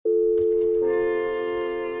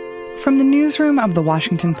From the newsroom of The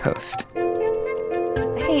Washington Post.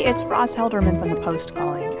 Hey, it's Ross Helderman from The Post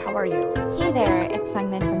calling. How are you? Hey there, it's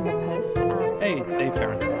Sungmin from The Post. Hey, it's Dave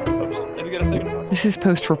Farrington from The Post. Have you got a second to talk? This is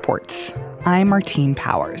Post Reports. I'm Martine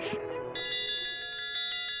Powers.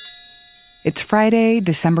 It's Friday,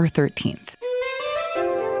 December 13th.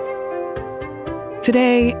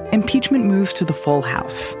 Today, impeachment moves to the full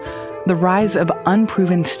House, the rise of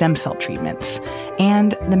unproven stem cell treatments,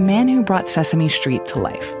 and the man who brought Sesame Street to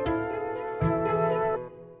life.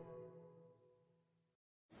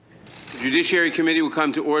 The Judiciary Committee will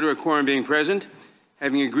come to order, a quorum being present.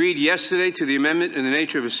 Having agreed yesterday to the amendment in the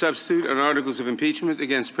nature of a substitute on articles of impeachment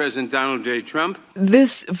against President Donald J. Trump.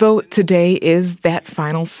 This vote today is that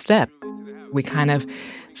final step. We kind of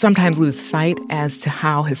sometimes lose sight as to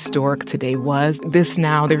how historic today was. There's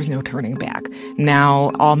no turning back.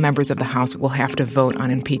 Now all members of the House will have to vote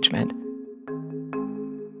on impeachment.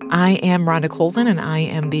 I am Rhonda Colvin, and I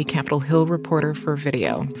am the Capitol Hill reporter for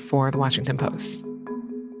video for The Washington Post.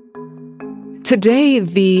 Today,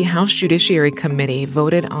 the House Judiciary Committee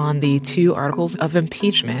voted on the 2 articles of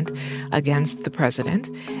impeachment against the president.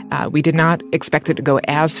 We did not expect it to go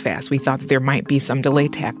as fast. We thought that there might be some delay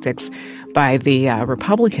tactics by the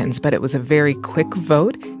Republicans, but it was a very quick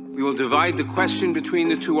vote. We will divide the question between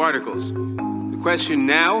the 2 articles. The question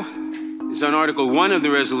now is on Article 1 of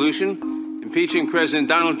the resolution, impeaching President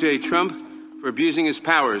Donald J. Trump for abusing his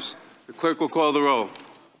powers. The clerk will call the roll.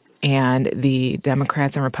 And the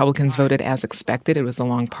Democrats and Republicans voted as expected. It was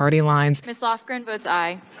along party lines. Ms. Lofgren votes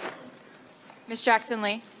aye. Ms.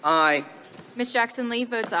 Jackson-Lee? Aye. Ms. Jackson-Lee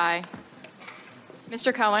votes aye.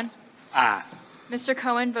 Mr. Cohen? Aye. Mr.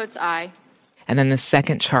 Cohen votes aye. And then the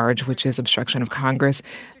second charge, which is obstruction of Congress,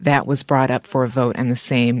 that was brought up for a vote and the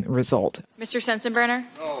same result. Mr. Sensenbrenner?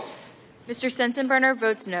 No. Mr. Sensenbrenner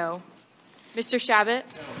votes no. Mr. Shabbat?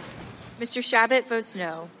 No. Mr. Shabbat votes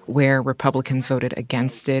no. Where Republicans voted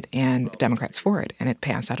against it and Democrats for it, and it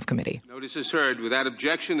passed out of committee. Notice is heard. Without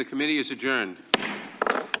objection, the committee is adjourned.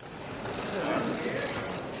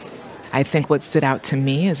 I think what stood out to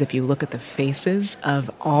me is if you look at the faces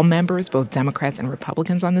of all members, both Democrats and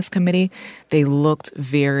Republicans on this committee, they looked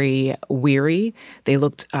very weary. They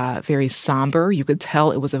looked very somber. You could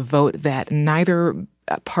tell it was a vote that neither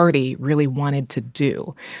party really wanted to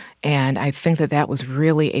do. And I think that that was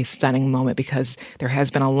really a stunning moment because there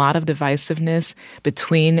has been a lot of divisiveness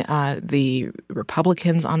between the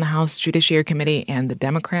Republicans on the House Judiciary Committee and the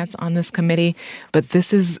Democrats on this committee. But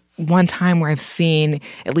this is one time where I've seen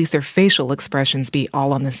at least their facial expressions be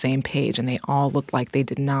all on the same page, and they all looked like they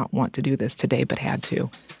did not want to do this today but had to.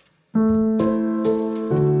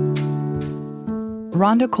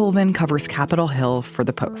 Rhonda Colvin covers Capitol Hill for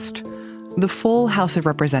The Post. The full House of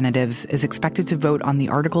Representatives is expected to vote on the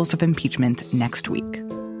articles of impeachment next week.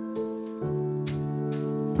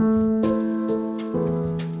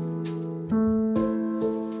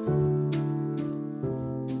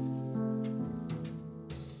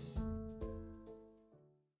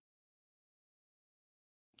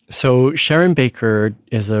 So Sharon Baker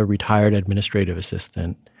is a retired administrative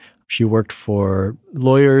assistant. She worked for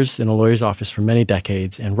lawyers in a lawyer's office for many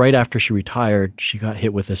decades, and right after she retired, she got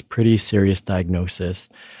hit with this pretty serious diagnosis.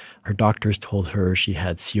 Her doctors told her she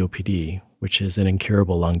had COPD, which is an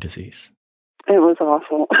incurable lung disease. It was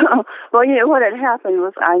awful. Well, what had happened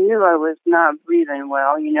was I knew I was not breathing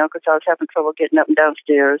well, because I was having trouble getting up and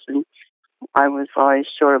downstairs, and I was always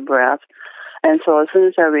short of breath. And so as soon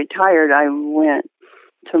as I retired, I went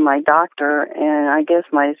to my doctor, and I guess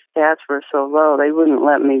my stats were so low they wouldn't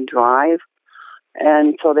let me drive,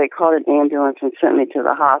 and so they called an ambulance and sent me to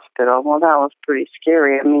the hospital. Well, that was pretty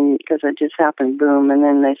scary, because it just happened, boom, and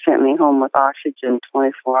then they sent me home with oxygen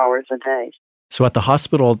 24 hours a day. So at the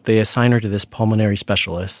hospital, they assigned her to this pulmonary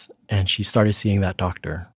specialist, and she started seeing that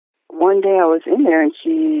doctor. One day I was in there, and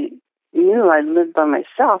she knew I lived by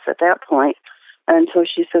myself at that point, and so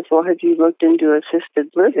she says, well, have you looked into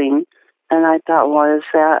assisted living? And I thought, well, is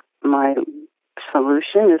that my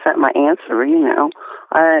solution? Is that my answer?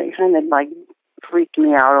 I kind of freaked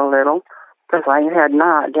me out a little because I had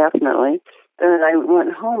not, definitely. Then I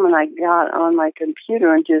went home and I got on my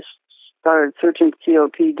computer and just started searching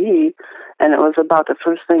COPD. And it was about the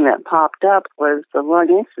first thing that popped up was the Lung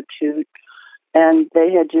Institute. And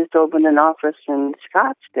they had just opened an office in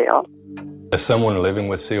Scottsdale. As someone living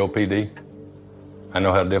with COPD, I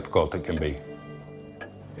know how difficult it can be.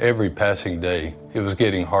 Every passing day, it was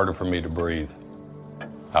getting harder for me to breathe.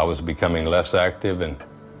 I was becoming less active, and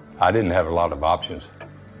I didn't have a lot of options.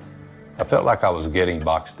 I felt like I was getting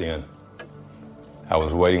boxed in. I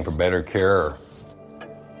was waiting for better care or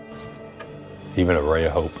even a ray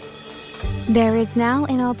of hope. There is now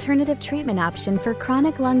an alternative treatment option for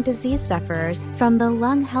chronic lung disease sufferers from the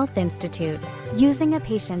Lung Health Institute. Using a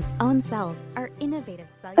patient's own cells are innovative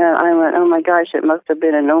cellular. And I went, oh my gosh, it must have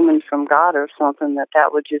been an omen from God or something that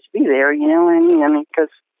would just be there, you know what I mean? I mean, because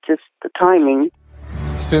just the timing.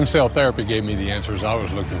 Stem cell therapy gave me the answers I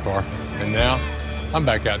was looking for. And now, I'm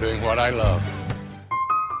back out doing what I love.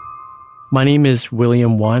 My name is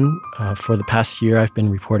William Won. For the past year, I've been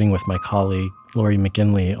reporting with my colleague, Laurie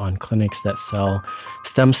McGinley, on clinics that sell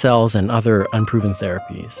stem cells and other unproven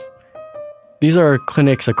therapies. These are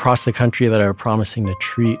clinics across the country that are promising to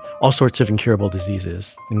treat all sorts of incurable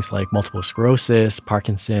diseases, things like multiple sclerosis,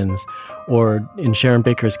 Parkinson's, or in Sharon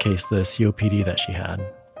Baker's case, the COPD that she had.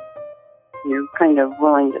 You're kind of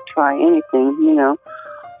willing to try anything, you know.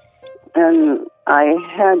 And I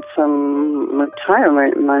had some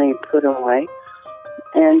retirement money put away.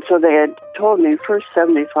 And so they had told me first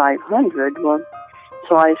 $7,500. Well,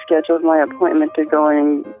 so I scheduled my appointment to go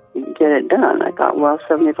in and get it done. I thought, well,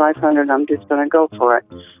 $7,500, I'm just going to go for it.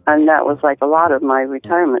 And that was like a lot of my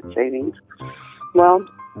retirement savings. Well,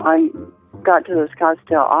 I got to the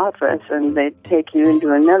Scottsdale office, and they take you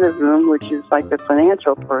into another room, which is like the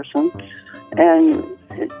financial person. And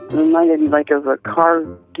it reminded me like of a car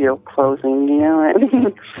deal closing, you know what I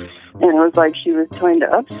mean? And it was like she was trying to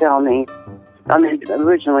upsell me. I mean,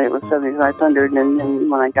 originally it was $7,500, and then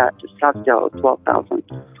when I got to Scottsdale, it was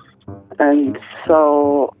 $12,000. And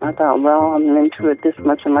so I thought, well, I'm into it this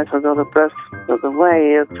much, I might as well go the rest of the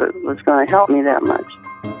way if it was going to help me that much.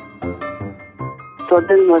 So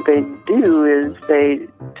then what they do is they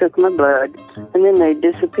took my blood, and then they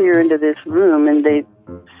disappear into this room, and they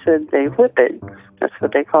said they whip it. That's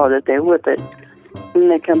what they called it. They whip it.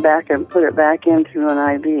 And they come back and put it back into an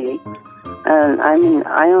IV. And I mean,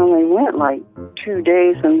 I only went like 2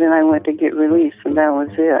 days, and then I went to get released, and that was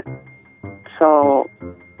it. So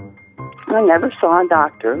I never saw a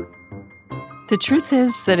doctor. The truth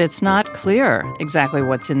is that it's not clear exactly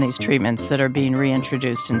what's in these treatments that are being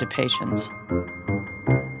reintroduced into patients.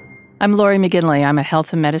 I'm Laurie McGinley. I'm a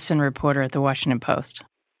health and medicine reporter at the Washington Post.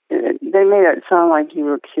 They made it sound like you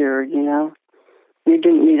were cured, you know. You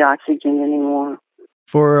didn't need oxygen anymore.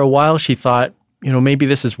 For a while, she thought, maybe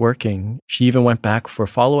this is working. She even went back for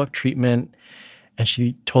follow-up treatment, and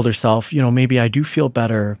she told herself, maybe I do feel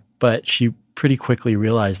better, but she pretty quickly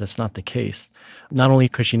realized that's not the case. Not only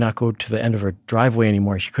could she not go to the end of her driveway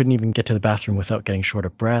anymore, she couldn't even get to the bathroom without getting short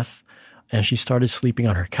of breath. And she started sleeping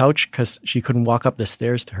on her couch because she couldn't walk up the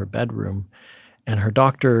stairs to her bedroom. And her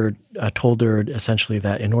doctor told her essentially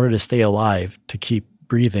that in order to stay alive, to keep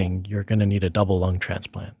breathing, you're going to need a double lung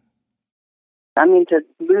transplant. I mean, to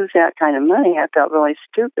lose that kind of money, I felt really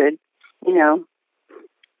stupid, I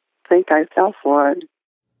think I fell for it.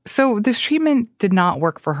 So this treatment did not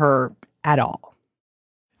work for her at all.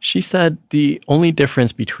 She said the only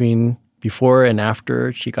difference between before and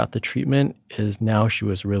after she got the treatment is now she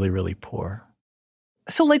was really, really poor.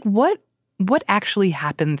 So, what actually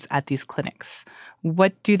happens at these clinics?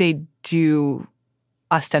 What do they do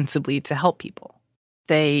ostensibly to help people?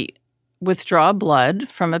 They withdraw blood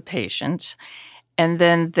from a patient, and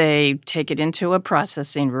then they take it into a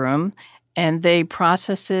processing room, and they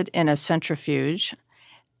process it in a centrifuge.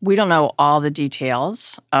 We don't know all the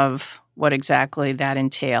details of what exactly that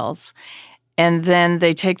entails. And then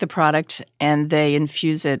they take the product and they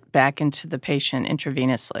infuse it back into the patient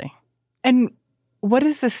intravenously. And what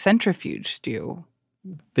does the centrifuge do?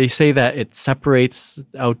 They say that it separates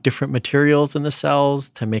out different materials in the cells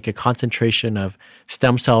to make a concentration of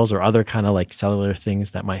stem cells or other kind of like cellular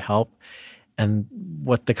things that might help. And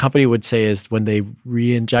what the company would say is when they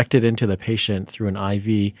re-inject it into the patient through an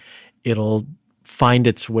IV, it'll find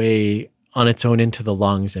its way on its own into the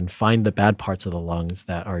lungs and find the bad parts of the lungs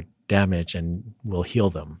that are damaged and will heal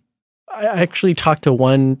them. I actually talked to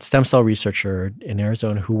one stem cell researcher in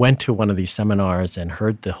Arizona who went to one of these seminars and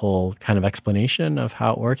heard the whole kind of explanation of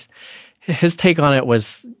how it works. His take on it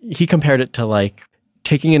was he compared it to like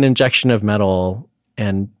taking an injection of metal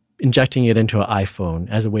and injecting it into an iPhone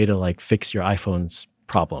as a way to like fix your iPhone's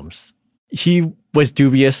problems. He was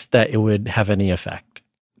dubious that it would have any effect.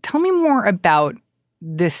 Tell me more about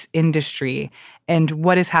this industry and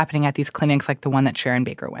what is happening at these clinics like the one that Sharon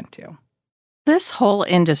Baker went to. This whole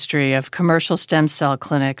industry of commercial stem cell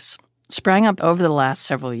clinics sprang up over the last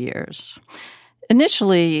several years.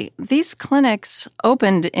 Initially, these clinics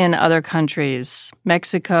opened in other countries,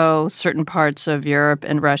 Mexico, certain parts of Europe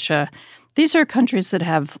and Russia. These are countries that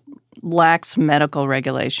have lax medical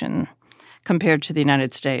regulation compared to the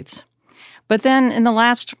United States. But then in the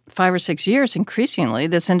last 5 or 6 years, increasingly,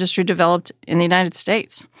 this industry developed in the United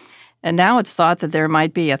States. And now it's thought that there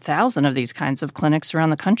might be 1,000 of these kinds of clinics around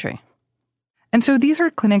the country. And so these are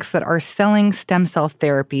clinics that are selling stem cell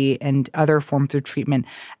therapy and other forms of treatment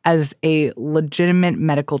as a legitimate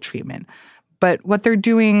medical treatment. But what they're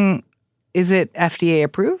doing, is it FDA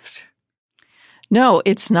approved? No,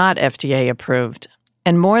 it's not FDA approved.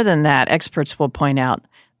 And more than that, experts will point out,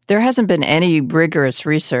 there hasn't been any rigorous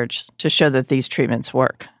research to show that these treatments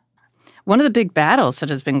work. One of the big battles that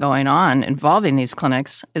has been going on involving these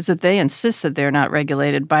clinics is that they insist that they're not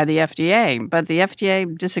regulated by the FDA, but the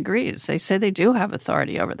FDA disagrees. They say they do have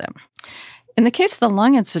authority over them. In the case of the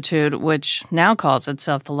Lung Institute, which now calls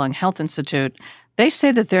itself the Lung Health Institute, they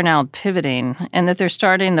say that they're now pivoting and that they're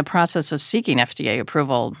starting the process of seeking FDA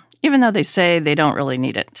approval, even though they say they don't really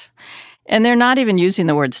need it. And they're not even using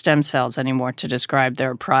the word stem cells anymore to describe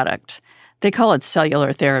their product. They call it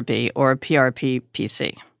cellular therapy, or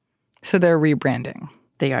PRP-PC. So they're rebranding.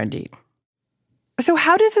 They are indeed. So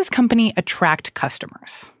how does this company attract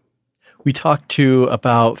customers? We talked to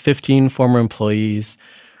about 15 former employees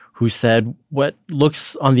who said what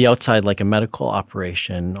looks on the outside like a medical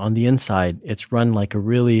operation, on the inside, it's run like a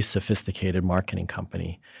really sophisticated marketing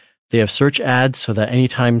company. They have search ads so that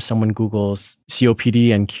anytime someone Googles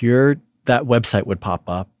COPD and cure, that website would pop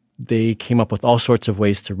up. They came up with all sorts of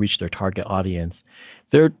ways to reach their target audience.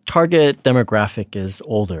 Their target demographic is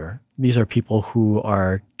older. These are people who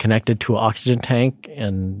are connected to an oxygen tank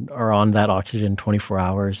and are on that oxygen 24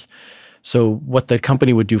 hours. So what the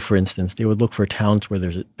company would do, for instance, they would look for towns where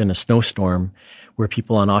there's been a snowstorm, where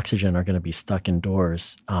people on oxygen are going to be stuck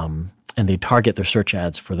indoors, and they'd target their search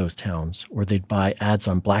ads for those towns. Or they'd buy ads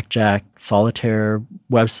on blackjack, solitaire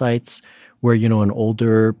websites, where, an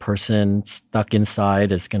older person stuck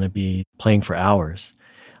inside is going to be playing for hours.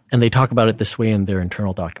 And they talk about it this way in their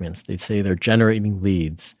internal documents. They'd say they're generating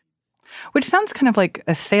leads. Which sounds kind of like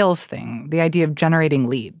a sales thing, the idea of generating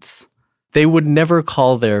leads. They would never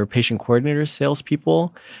call their patient coordinators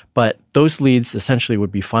salespeople, but those leads essentially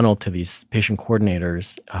would be funneled to these patient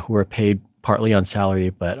coordinators who are paid partly on salary,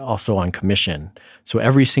 but also on commission. So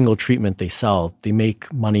every single treatment they sell, they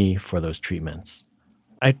make money for those treatments.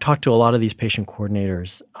 I talked to a lot of these patient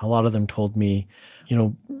coordinators. A lot of them told me,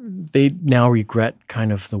 they now regret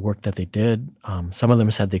kind of the work that they did. Some of them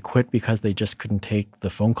said they quit because they just couldn't take the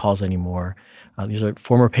phone calls anymore. These are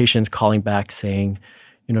former patients calling back saying,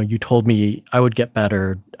 you told me I would get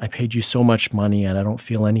better. I paid you so much money and I don't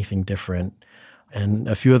feel anything different. And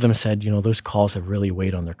a few of them said, those calls have really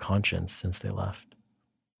weighed on their conscience since they left.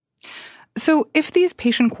 So if these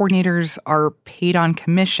patient coordinators are paid on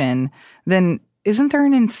commission, then isn't there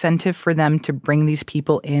an incentive for them to bring these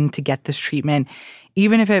people in to get this treatment,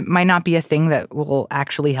 even if it might not be a thing that will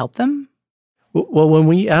actually help them? Well, when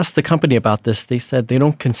we asked the company about this, they said they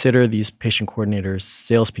don't consider these patient coordinators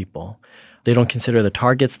salespeople. They don't consider the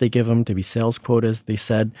targets they give them to be sales quotas. They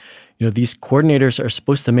said, these coordinators are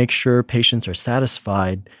supposed to make sure patients are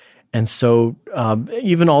satisfied. And so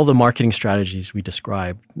even all the marketing strategies we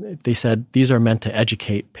described, they said these are meant to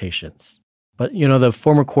educate patients. But, the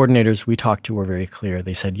former coordinators we talked to were very clear.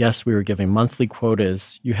 They said, yes, we were giving monthly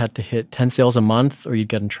quotas. You had to hit 10 sales a month or you'd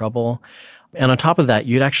get in trouble. And on top of that,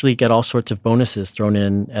 you'd actually get all sorts of bonuses thrown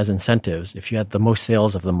in as incentives. If you had the most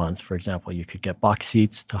sales of the month, for example, you could get box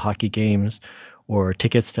seats to hockey games or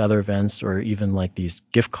tickets to other events or even like these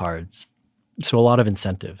gift cards. So a lot of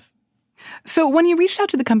incentive. So when you reached out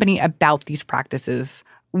to the company about these practices,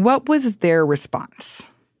 what was their response?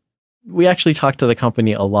 We actually talked to the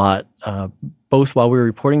company a lot, both while we were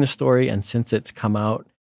reporting the story and since it's come out.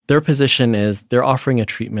 Their position is they're offering a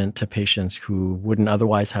treatment to patients who wouldn't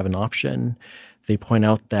otherwise have an option. They point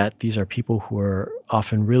out that these are people who are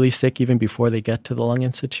often really sick even before they get to the Lung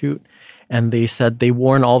Institute. And they said they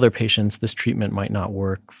warn all their patients this treatment might not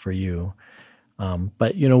work for you.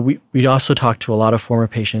 But we also talked to a lot of former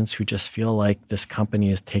patients who just feel like this company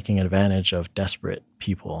is taking advantage of desperate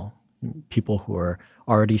people who are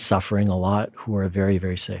already suffering a lot, who are very,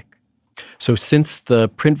 very sick. So since the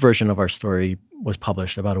print version of our story was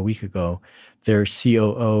published about a week ago, their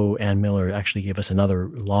COO, Ann Miller, actually gave us another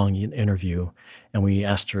long interview, and we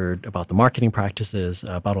asked her about the marketing practices,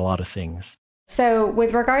 about a lot of things. So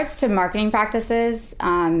with regards to marketing practices,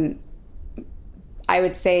 I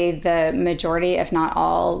would say the majority, if not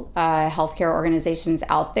all, healthcare organizations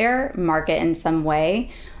out there market in some way.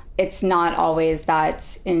 It's not always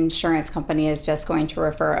that insurance company is just going to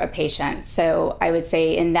refer a patient. So I would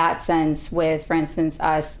say in that sense, with, for instance,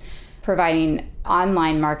 us providing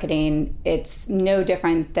online marketing, it's no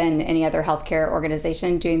different than any other healthcare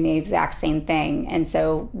organization doing the exact same thing. And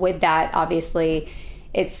so with that, obviously,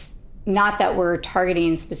 it's not that we're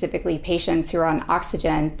targeting specifically patients who are on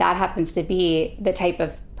oxygen. That happens to be the type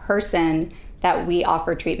of person that we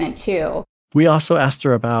offer treatment to. We also asked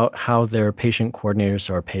her about how their patient coordinators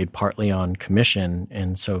are paid partly on commission,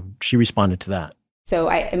 and so she responded to that. So,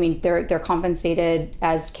 I mean, they're compensated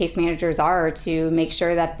as case managers are to make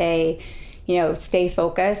sure that they, stay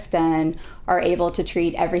focused and are able to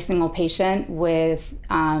treat every single patient with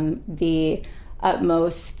the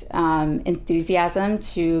utmost enthusiasm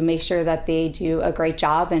to make sure that they do a great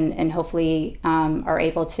job and hopefully are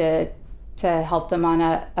able to help them on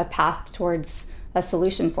a path towards a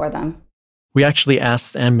solution for them. We actually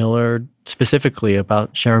asked Ann Miller specifically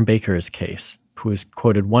about Sharon Baker's case, who was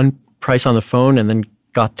quoted one price on the phone and then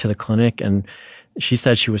got to the clinic, and she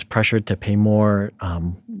said she was pressured to pay more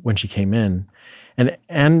when she came in. And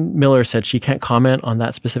Ann Miller said she can't comment on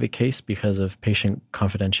that specific case because of patient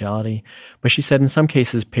confidentiality, but she said in some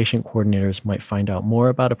cases patient coordinators might find out more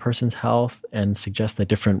about a person's health and suggest a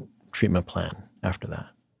different treatment plan after that.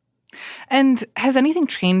 And has anything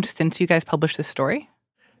changed since you guys published this story?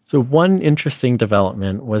 So one interesting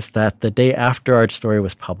development was that the day after our story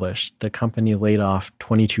was published, the company laid off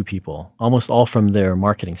 22 people, almost all from their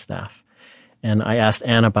marketing staff. And I asked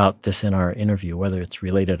Ann about this in our interview, whether it's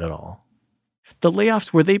related at all. The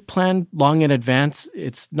layoffs, were they planned long in advance?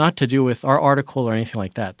 It's not to do with our article or anything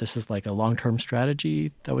like that. This is like a long-term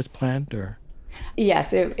strategy that was planned, or?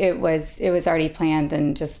 Yes, it was already planned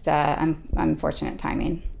and just unfortunate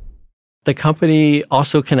timing. The company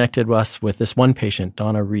also connected us with this one patient,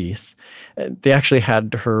 Donna Reese. They actually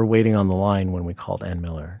had her waiting on the line when we called Ann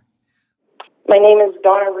Miller. My name is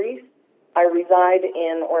Donna Reese. I reside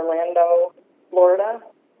in Orlando, Florida.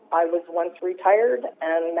 I was once retired,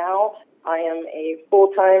 and now I am a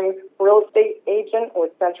full-time real estate agent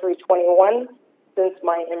with Century 21 since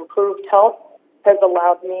my improved health has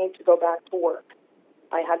allowed me to go back to work.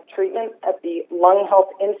 I had treatment at the Lung Health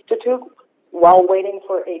Institute while waiting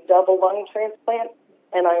for a double lung transplant,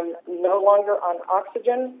 and I'm no longer on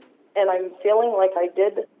oxygen, and I'm feeling like I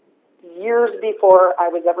did years before I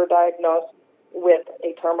was ever diagnosed with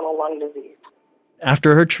a terminal lung disease.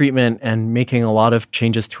 After her treatment and making a lot of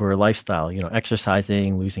changes to her lifestyle,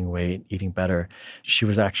 exercising, losing weight, eating better, she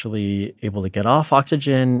was actually able to get off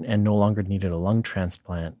oxygen and no longer needed a lung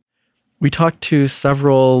transplant. We talked to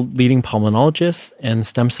several leading pulmonologists and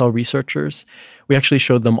stem cell researchers. We actually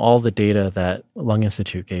showed them all the data that Lung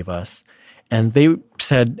Institute gave us. And they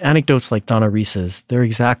said anecdotes like Donna Reese's, they're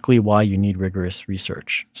exactly why you need rigorous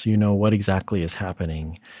research, so you know what exactly is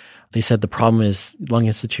happening. They said the problem is Lung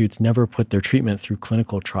Institutes never put their treatment through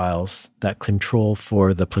clinical trials that control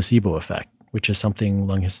for the placebo effect, which is something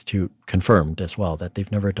Lung Institute confirmed as well, that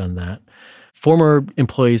they've never done that. Former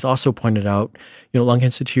employees also pointed out, Lung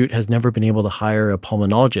Institute has never been able to hire a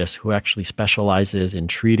pulmonologist who actually specializes in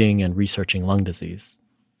treating and researching lung disease.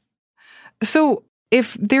 So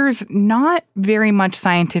if there's not very much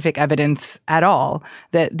scientific evidence at all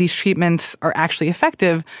that these treatments are actually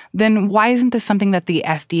effective, then why isn't this something that the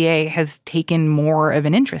FDA has taken more of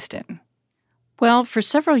an interest in? Well, for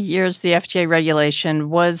several years, the FDA regulation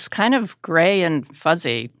was kind of gray and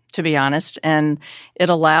fuzzy, to be honest, and it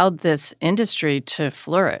allowed this industry to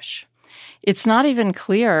flourish. It's not even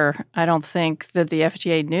clear, I don't think, that the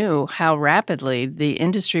FDA knew how rapidly the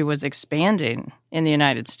industry was expanding in the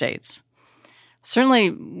United States. Certainly,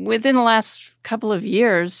 within the last couple of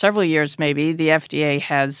years, several years maybe, the FDA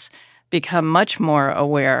has become much more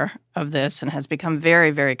aware of this and has become very,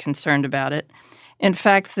 very concerned about it. In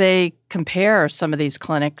fact, they compare some of these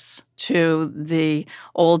clinics to the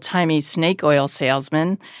old-timey snake oil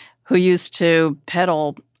salesmen who used to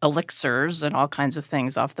peddle elixirs and all kinds of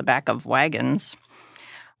things off the back of wagons.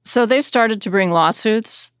 So they've started to bring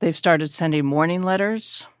lawsuits. They've started sending warning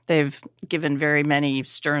letters. They've given very many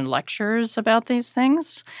stern lectures about these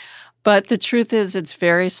things. But the truth is it's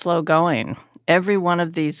very slow going. Every one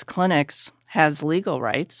of these clinics has legal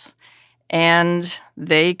rights, and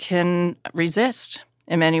they can resist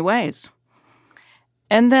in many ways.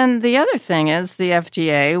 And then the other thing is the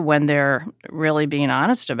FDA, when they're really being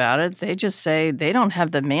honest about it, they just say they don't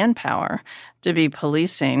have the manpower to be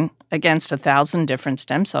policing against 1,000 different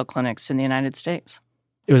stem cell clinics in the United States.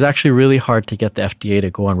 It was actually really hard to get the FDA to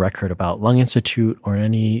go on record about Lung Institute or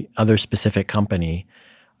any other specific company.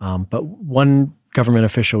 But one government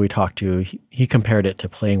official we talked to, he compared it to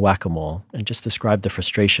playing whack-a-mole and just described the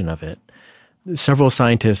frustration of it. Several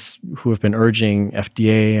scientists who have been urging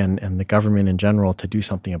FDA and the government in general to do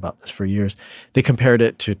something about this for years, they compared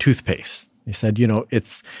it to toothpaste. They said,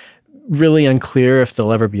 it's really unclear if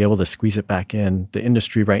they'll ever be able to squeeze it back in. The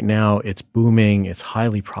industry right now, it's booming, it's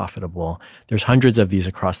highly profitable. There's hundreds of these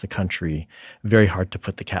across the country. Very hard to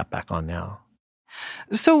put the cap back on now.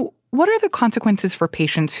 So what are the consequences for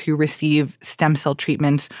patients who receive stem cell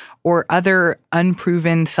treatments or other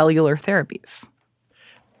unproven cellular therapies?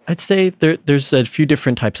 I'd say there's a few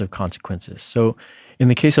different types of consequences. So in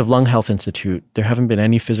the case of Lung Health Institute, there haven't been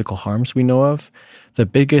any physical harms we know of. The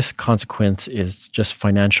biggest consequence is just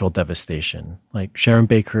financial devastation. Like Sharon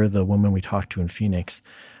Baker, the woman we talked to in Phoenix,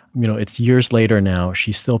 it's years later now.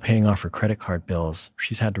 She's still paying off her credit card bills.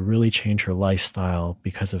 She's had to really change her lifestyle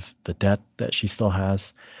because of the debt that she still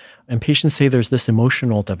has. And patients say there's this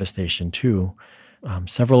emotional devastation too.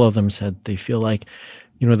 Several of them said they feel like,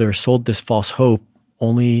 they were sold this false hope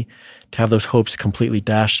only to have those hopes completely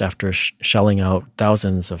dashed after shelling out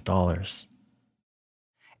thousands of dollars.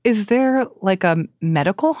 Is there like a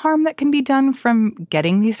medical harm that can be done from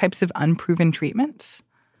getting these types of unproven treatments?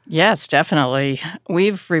 Yes, definitely.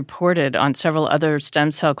 We've reported on several other stem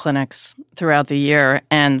cell clinics throughout the year,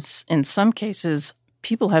 and in some cases,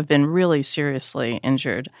 people have been really seriously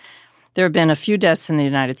injured. There have been a few deaths in the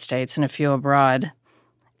United States and a few abroad.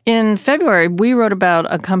 In February, we wrote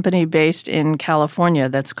about a company based in California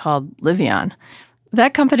that's called Livion.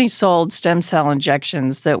 That company sold stem cell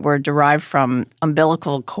injections that were derived from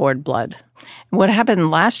umbilical cord blood. What happened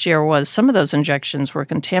last year was some of those injections were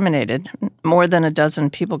contaminated. More than a dozen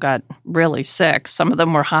people got really sick. Some of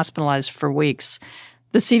them were hospitalized for weeks.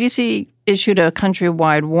 The CDC issued a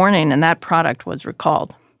countrywide warning, and that product was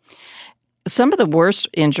recalled. Some of the worst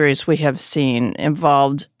injuries we have seen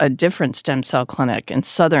involved a different stem cell clinic in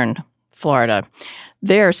southern Florida.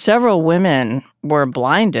 There, several women were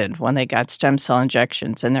blinded when they got stem cell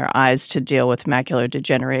injections in their eyes to deal with macular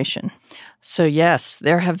degeneration. So yes,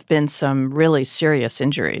 there have been some really serious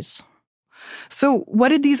injuries. So what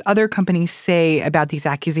did these other companies say about these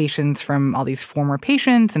accusations from all these former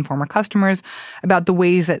patients and former customers about the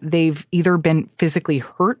ways that they've either been physically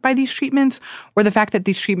hurt by these treatments or the fact that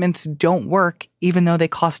these treatments don't work even though they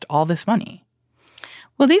cost all this money?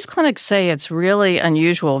 Well, these clinics say it's really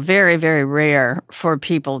unusual, very, very rare for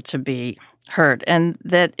people to be hurt, and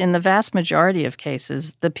that in the vast majority of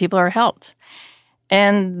cases, the people are helped.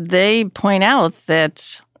 And they point out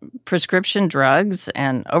that prescription drugs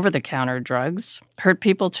and over-the-counter drugs hurt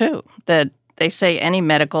people too, that they say any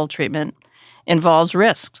medical treatment involves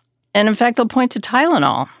risks. And in fact, they'll point to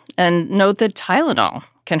Tylenol and note that Tylenol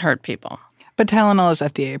can hurt people. But Tylenol is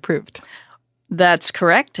FDA approved. That's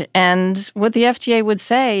correct. And what the FDA would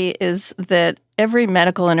say is that every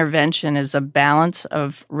medical intervention is a balance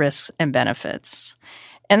of risks and benefits.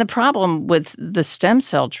 And the problem with the stem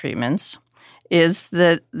cell treatments is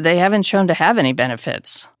that they haven't shown to have any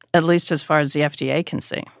benefits, at least as far as the FDA can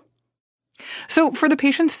see. So for the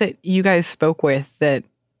patients that you guys spoke with that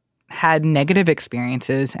had negative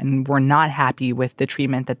experiences and were not happy with the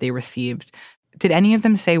treatment that they received, did any of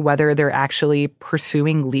them say whether they're actually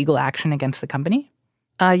pursuing legal action against the company?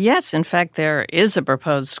 Yes. In fact, there is a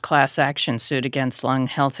proposed class action suit against Lung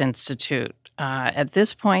Health Institute. At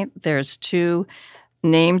this point, there's 2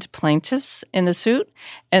 named plaintiffs in the suit,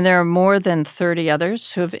 and there are more than 30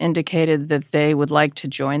 others who have indicated that they would like to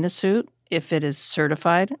join the suit if it is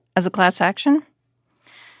certified as a class action.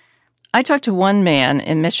 I talked to one man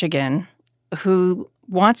in Michigan who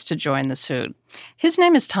wants to join the suit. His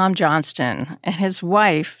name is Tom Johnston, and his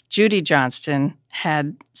wife, Judy Johnston,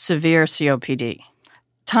 had severe COPD.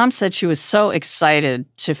 Tom said she was so excited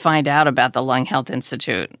to find out about the Lung Health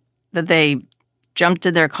Institute that they jumped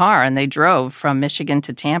in their car and they drove from Michigan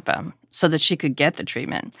to Tampa so that she could get the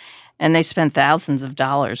treatment. And they spent thousands of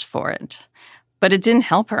dollars for it. But it didn't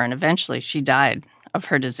help her, and eventually she died of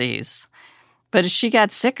her disease. But as she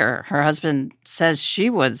got sicker, her husband says she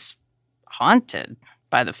was haunted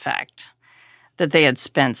by the fact that they had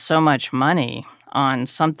spent so much money on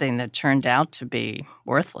something that turned out to be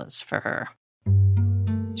worthless for her.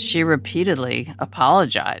 She repeatedly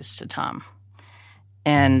apologized to Tom.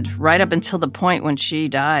 And right up until the point when she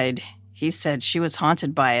died, he said she was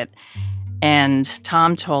haunted by it. And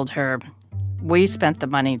Tom told her, "We spent the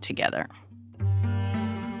money together."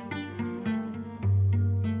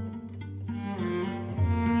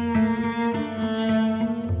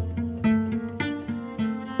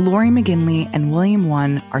 Laurie McGinley and William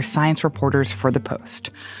Won are science reporters for The Post.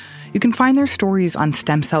 You can find their stories on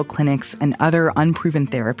stem cell clinics and other unproven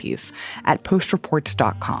therapies at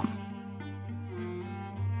postreports.com.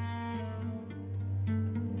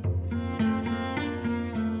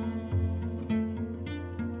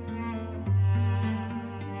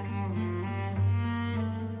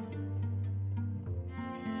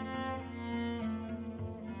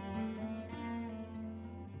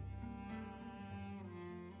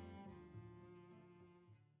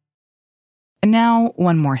 And now,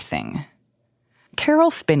 one more thing.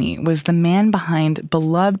 Caroll Spinney was the man behind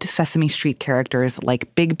beloved Sesame Street characters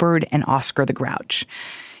like Big Bird and Oscar the Grouch.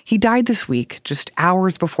 He died this week, just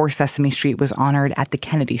hours before Sesame Street was honored at the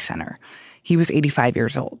Kennedy Center. He was 85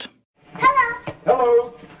 years old.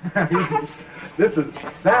 Hello. This is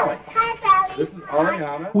Sally. Hi, Sally. This is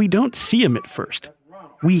Ariana. We don't see him at first.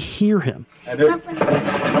 We hear him.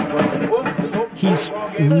 He's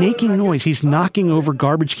making noise. He's knocking over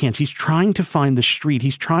garbage cans. He's trying to find the street.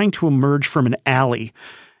 He's trying to emerge from an alley.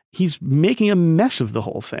 He's making a mess of the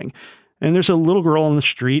whole thing. And there's a little girl on the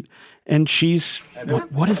street, and she's,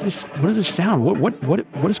 what is this? What is this sound?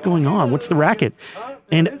 What is going on? What's the racket?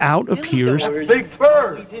 And out appears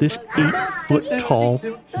this 8-foot-tall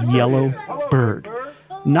yellow bird.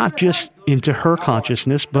 Not just into her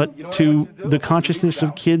consciousness, but to the consciousness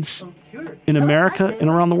of kids in America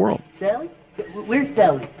and around the world. Sally? Where's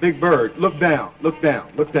Sally? Big Bird, look down, look down,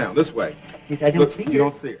 look down, this way. I don't see her. You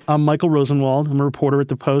don't see her. I'm Michael Rosenwald. I'm a reporter at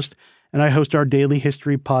The Post, and I host our daily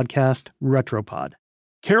history podcast, Retropod.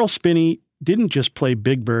 Caroll Spinney didn't just play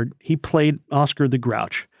Big Bird, he played Oscar the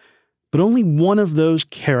Grouch. But only one of those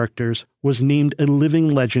characters was named a living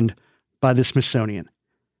legend by the Smithsonian,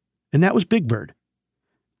 and that was Big Bird.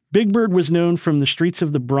 Big Bird was known from the streets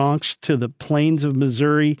of the Bronx to the plains of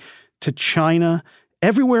Missouri to China.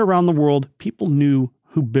 Everywhere around the world, people knew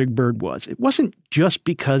who Big Bird was. It wasn't just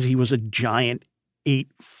because he was a giant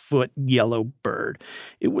 8-foot yellow bird.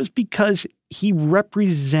 It was because he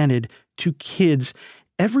represented to kids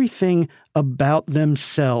everything about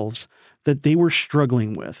themselves that they were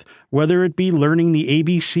struggling with, whether it be learning the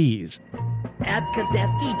ABCs,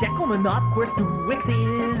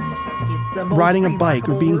 riding a bike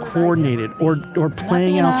or being coordinated or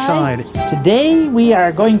playing outside. Today we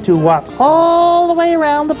are going to walk all the way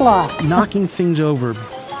around the block. Knocking things over.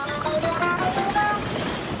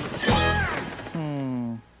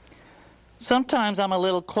 Sometimes I'm a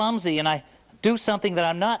little clumsy and I do something that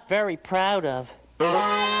I'm not very proud of.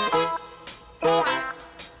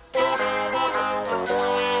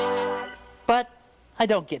 But I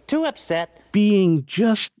don't get too upset. Being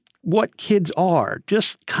just what kids are,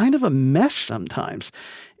 just kind of a mess sometimes.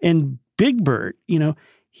 And Big Bird,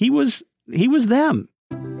 he was them.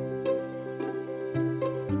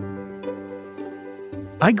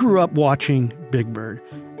 I grew up watching Big Bird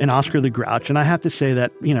and Oscar the Grouch, and I have to say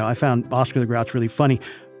that, I found Oscar the Grouch really funny.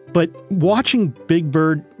 But watching Big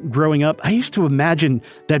Bird growing up, I used to imagine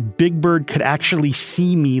that Big Bird could actually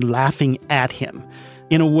see me laughing at him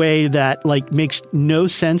in a way that makes no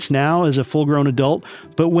sense now as a full-grown adult.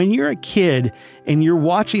 But when you're a kid and you're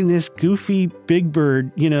watching this goofy Big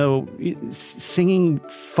Bird, singing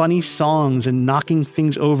funny songs and knocking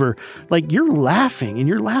things over, you're laughing, and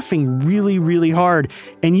you're laughing really, really hard.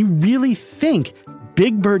 And you really think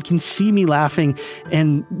Big Bird can see me laughing,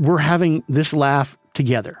 and we're having this laugh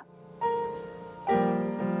together.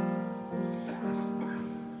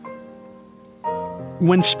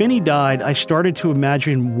 When Spinney died, I started to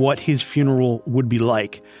imagine what his funeral would be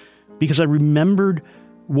like, because I remembered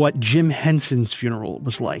what Jim Henson's funeral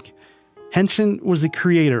was like. Henson was the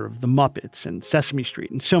creator of the Muppets and Sesame Street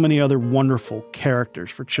and so many other wonderful characters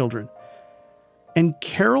for children. And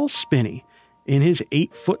Caroll Spinney, in his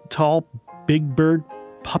 8-foot-tall Big Bird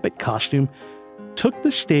puppet costume, took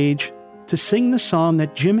the stage to sing the song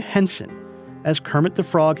that Jim Henson, as Kermit the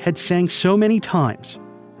Frog, had sang so many times.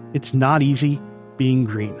 It's not easy being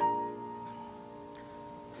green.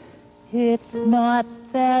 It's not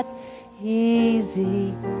that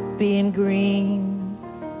easy being green,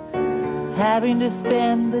 having to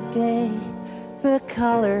spend the day the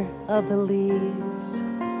color of the leaves,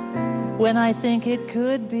 when I think it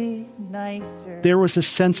could be nicer. There was a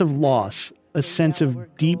sense of loss, a sense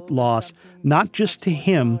of deep loss, not just to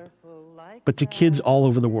him, but to kids all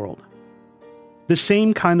over the world. The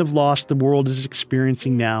same kind of loss the world is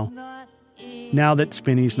experiencing now that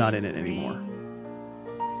Spinney's not in it anymore.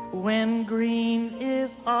 When green is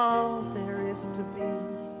all there is to be,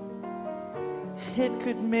 it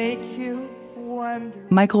could make you wonder.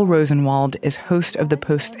 Michael Rosenwald is host of the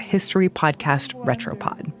Post history podcast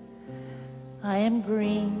Retropod. I am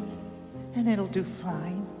green, and it'll do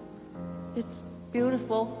fine. It's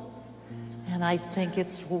beautiful, and I think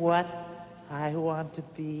it's what I want to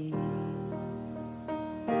be.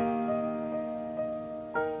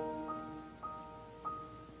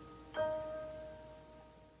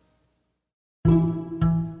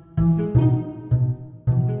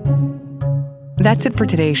 That's it for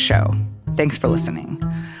today's show. Thanks for listening.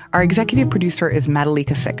 Our executive producer is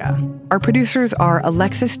Madalika Sikka. Our producers are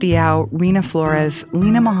Alexis Diao, Rena Flores,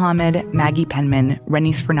 Lena Mohammed, Maggie Penman,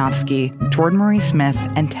 Rennie Spernovsky, Jordan Marie Smith,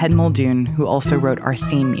 and Ted Muldoon, who also wrote our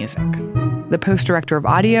theme music. The post director of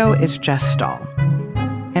audio is Jess Stahl.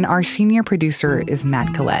 And our senior producer is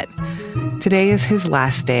Matt Collette. Today is his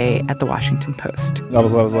last day at the Washington Post.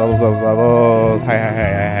 Levels.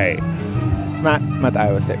 Hi. It's Matt. I'm at the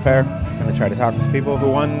Iowa State Fair. I'm going to try to talk to people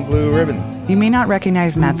who won blue ribbons. You may not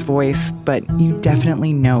recognize Matt's voice, but you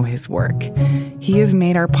definitely know his work. He has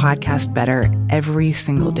made our podcast better every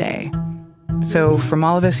single day. So from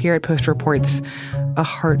all of us here at Post Reports, a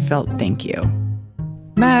heartfelt thank you.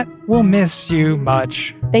 Matt, we'll miss you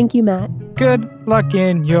much. Thank you, Matt. Good luck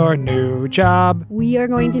in your new job. We are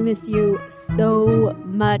going to miss you so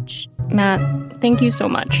much. Matt, thank you so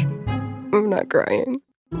much. I'm not crying.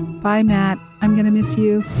 Bye, Matt. I'm going to miss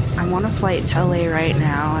you. I'm on a flight to LA right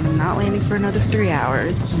now, and I'm not landing for another 3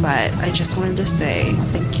 hours, but I just wanted to say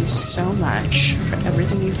thank you so much for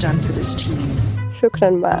everything you've done for this team.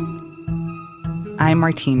 Shukran, Matt. I'm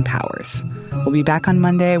Martine Powers. We'll be back on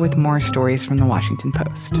Monday with more stories from the Washington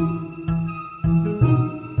Post.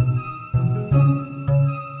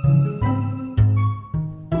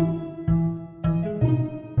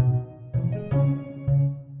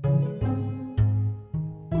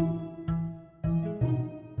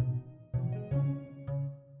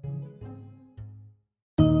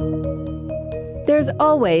 There's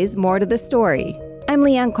always more to the story. I'm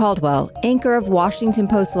Leanne Caldwell, anchor of Washington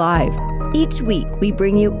Post Live. Each week, we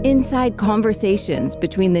bring you inside conversations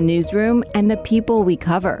between the newsroom and the people we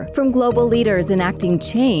cover. From global leaders enacting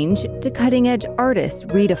change to cutting-edge artists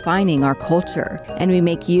redefining our culture. And we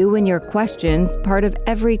make you and your questions part of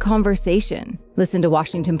every conversation. Listen to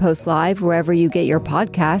Washington Post Live wherever you get your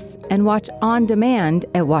podcasts and watch on demand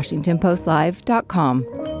at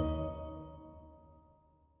WashingtonPostLive.com.